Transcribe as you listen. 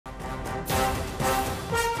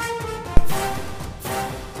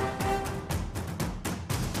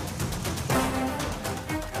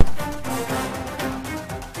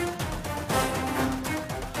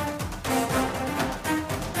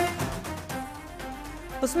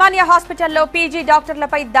ఉస్మానియా హాస్పిటల్లో పీజీ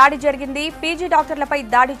డాక్టర్లపై దాడి జరిగింది. పీజీ డాక్టర్లపై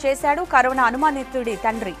దాడి చేశాడు కరోనా అనుమానితుడి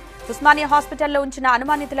తండ్రి. ఉస్మానియా హాస్పిటల్లో ఉంచిన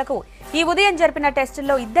అనుమానితులకు ఈ ఉదయం జరిపిన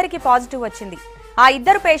టెస్టుల్లో ఇద్దరికి పాజిటివ్ వచ్చింది. ఆ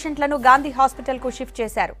ఇద్దరు పేషెంట్లను గాంధీ హాస్పిటల్ కు షిఫ్ట్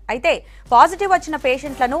చేశారు. అయితే పాజిటివ్ వచ్చిన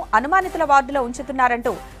పేషెంట్లను అనుమానితుల వార్డులో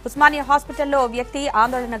ఉంచుతున్నారంటూ ఉస్మానియా హాస్పిటల్లో ఓ వ్యక్తి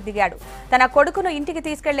ఆందోళనకు దిగాడు. తన కొడుకును ఇంటికి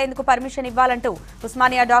తీసుకెళ్లేందుకు పర్మిషన్ ఇవ్వాలంటూ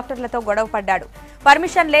ఉస్మానియా డాక్టర్లతో గొడవ పడ్డాడు.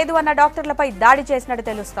 పర్మిషన్ లేదు అన్న డాక్టర్లపై దాడి చేసినట్టు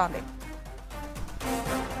తెలుస్తోంది.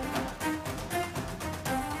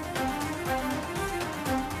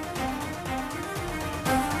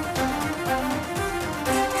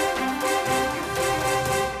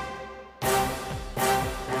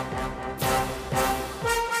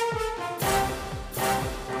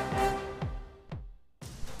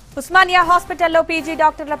 ఉస్మానియా హాస్పిటల్లో పీజీ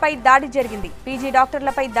డాక్టర్లపై దాడి జరిగింది. పీజీ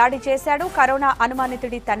డాక్టర్లపై దాడి చేశాడు కరోనా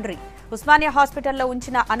అనుమానితుడి తండ్రి. ఉస్మానియా హాస్పిటల్లో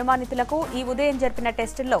ఉంచిన అనుమానితులకు ఈ ఉదయం జరిపిన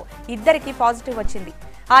టెస్టుల్లో ఇద్దరికి పాజిటివ్ వచ్చింది.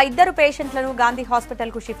 ఆ ఇద్దరు పేషెంట్లను గాంధీ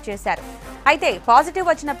హాస్పిటల్ కు షిఫ్ట్ చేశారు. అయితే పాజిటివ్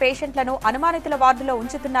వచ్చిన పేషెంట్లను అనుమానితుల వార్డులో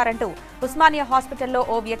ఉంచుతున్నారంటూ ఉస్మానియా హాస్పిటల్లో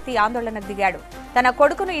ఓ వ్యక్తి ఆందోళనకు దిగాడు. తన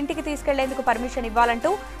కొడుకును ఇంటికి తీసుకెళ్లేందుకు పర్మిషన్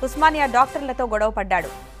ఇవ్వాలంటూ ఉస్మానియా డాక్టర్లతో గొడవ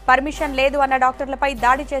పడ్డాడు. పర్మిషన్ లేదు అన్న డాక్టర్లపై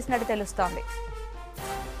దాడి చేసినట్టు తెలుస్తోంది.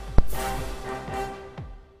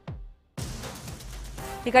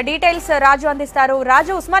 ఇక డీటెయిల్స్ రాజు అందిస్తారు.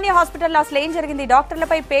 రాజు, ఉస్మానియా హాస్పిటల్లో అసలు ఏం జరిగింది?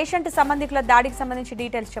 డాక్టర్లపై పేషెంట్ సంబంధికుల దాడికి సంబంధించి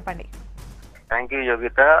డీటెయిల్స్ చెప్పండి. Thank you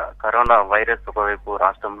Yogita. Corona virus ఒకవైపు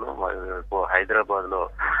రాష్ట్రంలో, మరోవైపు హైదరాబాద్ లో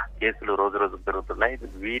కేసులు రోజు రోజు పెరుగుతున్నాయి.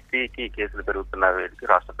 వీటికి కేసులు పెరుగుతున్న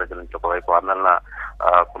వీటికి రాష్ట్ర ప్రజల నుంచి ఒకవైపు ఆందోళన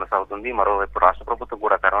కొనసాగుతుంది. మరోవైపు రాష్ట్ర ప్రభుత్వం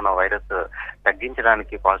కూడా కరోనా వైరస్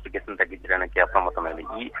తగ్గించడానికి, పాజిటివ్ కేసులు తగ్గించడానికి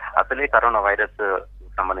అప్రమత్తమైంది. అసలే కరోనా వైరస్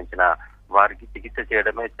సంబంధించిన వారికి చికిత్స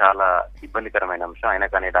చేయడమే చాలా ఇబ్బందికరమైన అంశం. అయినా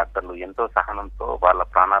కానీ డాక్టర్లు ఎంతో సహనంతో వాళ్ళ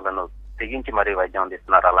ప్రాణాలను తెగించి మరీ వైద్యం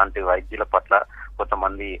అందిస్తున్నారు. అలాంటి వైద్యుల పట్ల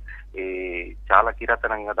కొంతమంది చాలా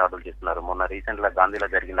కిరాతనంగా దాడులు చేస్తున్నారు. మొన్న రీసెంట్ గా గాంధీలో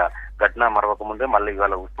జరిగిన ఘటన మరొక ముందే మళ్ళీ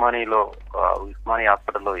ఇవాళ ఉస్మానియా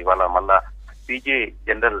హాస్పిటల్లో ఇవాళ మళ్ళా పీజీ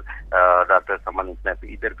జనరల్ డాక్టర్ సంబంధించిన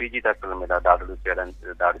ఇద్దరు పీజీ డాక్టర్ల మీద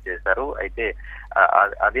దాడి చేశారు. అయితే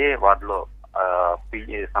అదే వార్డులో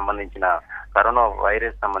పీజీ సంబంధించిన కరోనా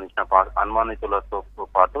వైరస్ సంబంధించిన అనుమానితులతో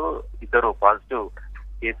పాటు ఇద్దరు పాజిటివ్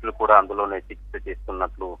కేసులు కూడా అందులోనే చికిత్స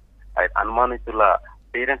చేస్తున్నట్లు అనుమానితుల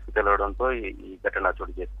పేరెంట్స్ తెలవడంతో ఈ ఘటన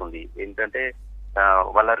చోటు చేసుకుంది. ఏంటంటే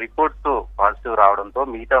వాళ్ళ రిపోర్ట్స్ పాజిటివ్ రావడంతో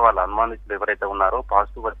మిగతా వాళ్ళ అనుమానితులు ఎవరైతే ఉన్నారో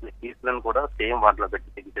పాజిటివ్ వచ్చిన కేసులను కూడా సేమ్ వాటిలో పెట్టి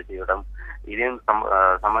చికిత్స చేయడం ఇదేం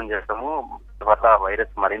సమంజసము. వల్ల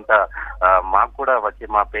వైరస్ మరింత మాకు కూడా వచ్చే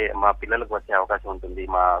మా పిల్లలకు వచ్చే అవకాశం ఉంటుంది,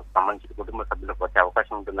 మా సంబంధించిన కుటుంబ సభ్యులకు వచ్చే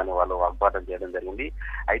అవకాశం ఉంటుందని వాళ్ళు వాగ్వాదం చేయడం జరిగింది.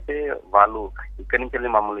 అయితే వాళ్ళు ఇక్కడి నుంచి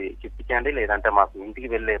వెళ్ళి మమ్మల్ని షిఫ్ట్ చేయండి, లేదంటే మాకు ఇంటికి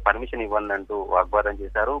వెళ్లే పర్మిషన్ ఇవ్వండి అంటూ వాగ్వాదం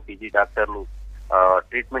చేశారు. పీజీ డాక్టర్లు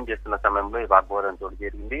ట్రీట్మెంట్ చేస్తున్న సమయంలో ఈ వాగ్వాదం చోటు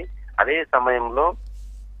జరిగింది. అదే సమయంలో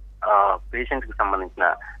పేషెంట్ కి సంబంధించిన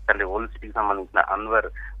తండ్రి, ఓల్డ్ సిటీకి సంబంధించిన అన్వర్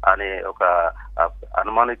అనే ఒక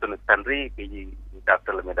అనుమానితుని తండ్రి పీజీ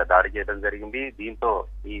డాక్టర్ల మీద దాడి చేయడం జరిగింది. దీంతో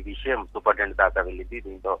ఈ విషయం సూపరింటెండెంట్ దాకా వెళ్ళింది.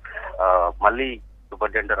 దీంతో మళ్ళీ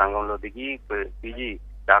సూపరింటెండెంట్ రంగంలో దిగి పీజీ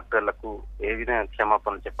డాక్టర్లకు ఏ విధంగా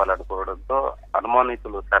క్షమాపణలు చెప్పాలనుకోవడంతో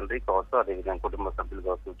అనుమానితులు తండ్రి కావచ్చు, అదేవిధంగా కుటుంబ సభ్యులు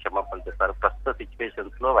కావచ్చు క్షమాపణలు చెప్పారు. ప్రస్తుత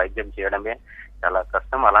సిచ్యువేషన్స్ లో వైద్యం చేయడమే చాలా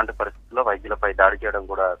కష్టం. అలాంటి పరిస్థితుల్లో వైద్యులపై దాడి చేయడం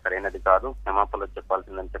కూడా సరైనది కాదు, క్షమాపణలు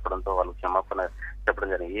చెప్పాల్సిందని చెప్పడంతో వాళ్ళు క్షమాపణ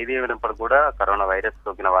చెప్పడం జరిగింది. ఏది ఏమైనప్పుడు కూడా కరోనా వైరస్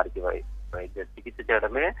సోకిన వారికి వైద్య చికిత్స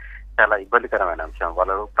చేయడమే చాలా ఇబ్బందికరమైన అంశం.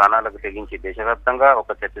 వాళ్ళు ప్రాణాలకు తెగించి దేశవ్యాప్తంగా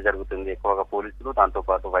ఒక చర్చ జరుగుతుంది. ఎక్కువగా పోలీసులు, దాంతో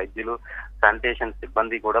పాటు వైద్యులు, శానిటేషన్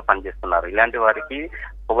సిబ్బంది కూడా పనిచేస్తున్నారు. ఇలాంటి వారికి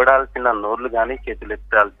పొగడాల్సిన నోర్లు కానీ చేతులు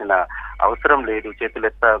ఎత్తాల్సిన అవసరం లేదు, చేతులు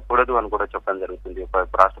ఎత్తకూడదు అని కూడా చెప్పడం జరుగుతుంది.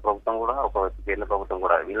 రాష్ట్ర ప్రభుత్వం కూడా, ఒకవైపు కేంద్ర ప్రభుత్వం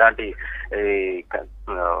కూడా ఇలాంటి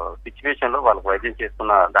సిచ్యువేషన్ లో వాళ్ళకు వైద్యం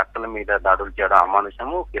చేస్తున్న డాక్టర్ల మీద దాడులు చేయడం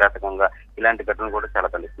అమానుషము, కిరాతకంగా ఇలాంటి ఘటనలు కూడా చాలా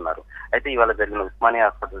ఖండిస్తున్నారు. అయితే ఇవాళ జరిగిన ఉస్మానియా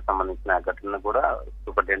హాస్పిటల్ సంబంధించిన ఘటనను కూడా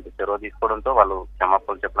సూపరింటెండెంట్ చొరవ తీసుకోవడంతో వాళ్ళు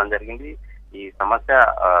క్షమాపణలు చెప్పడం జరిగింది. ఈ సమస్య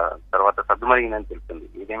తర్వాత సద్దుమరిగిందని తెలుస్తుంది.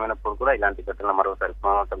 ఏదేమైనప్పుడు కూడా ఇలాంటి ఘటనలు మరోసారి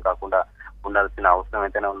పునరావృతం కాకుండా ఉండాల్సిన అవసరం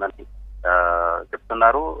అయితేనే ఉందని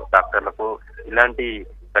చెప్తున్నారు. డాక్టర్లకు ఇలాంటి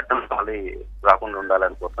ఘటనలు మళ్ళీ రాకుండా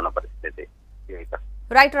ఉండాలని కోరుతున్న పరిస్థితి అయితే.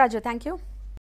 Right Raju, thank you.